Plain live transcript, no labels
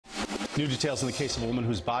New details in the case of a woman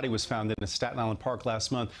whose body was found in a Staten Island park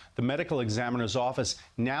last month. The medical examiner's office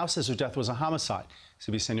now says her death was a homicide.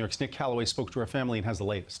 CBSN New York's Nick Caloway spoke to her family and has the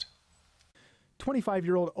latest.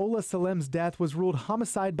 25-year-old Ola Salem's death was ruled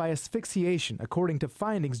homicide by asphyxiation, according to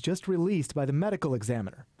findings just released by the medical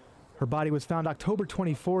examiner. Her body was found October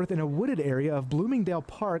 24th in a wooded area of Bloomingdale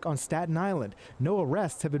Park on Staten Island. No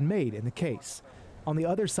arrests have been made in the case. On the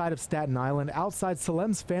other side of Staten Island, outside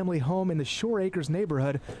Salem's family home in the Shore Acres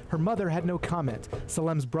neighborhood, her mother had no comment.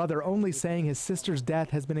 Salem's brother only saying his sister's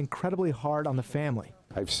death has been incredibly hard on the family.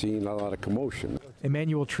 I've seen a lot of commotion.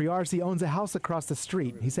 Emmanuel Triarsi owns a house across the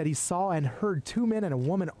street. He said he saw and heard two men and a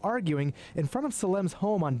woman arguing in front of Salem's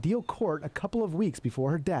home on Deal Court a couple of weeks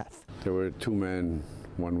before her death. There were two men.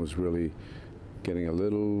 One was really getting a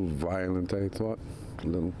little violent, I thought, a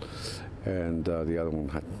little. And the other one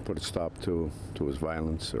had put a stop to his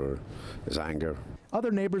violence or his anger.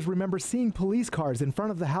 Other neighbors remember seeing police cars in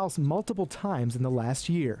front of the house multiple times in the last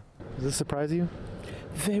year. Does this surprise you?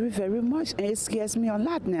 Very, very much. And it scares me a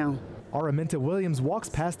lot now. Araminta Williams walks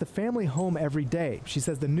past the family home every day. She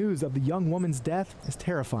says the news of the young woman's death is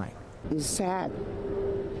terrifying. It's sad.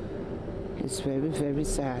 It's very, very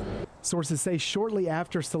sad. Sources say shortly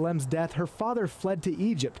after Salem's death, her father fled to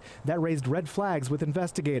Egypt. That raised red flags with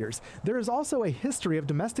investigators. There is also a history of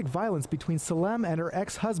domestic violence between Salem and her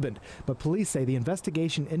ex-husband, but police say the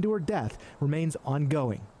investigation into her death remains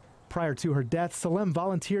ongoing. Prior to her death, Salem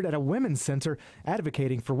volunteered at a women's center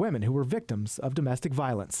advocating for women who were victims of domestic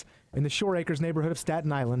violence. In the Shore Acres neighborhood of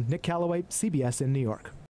Staten Island, Nick Caloway, CBSN New York.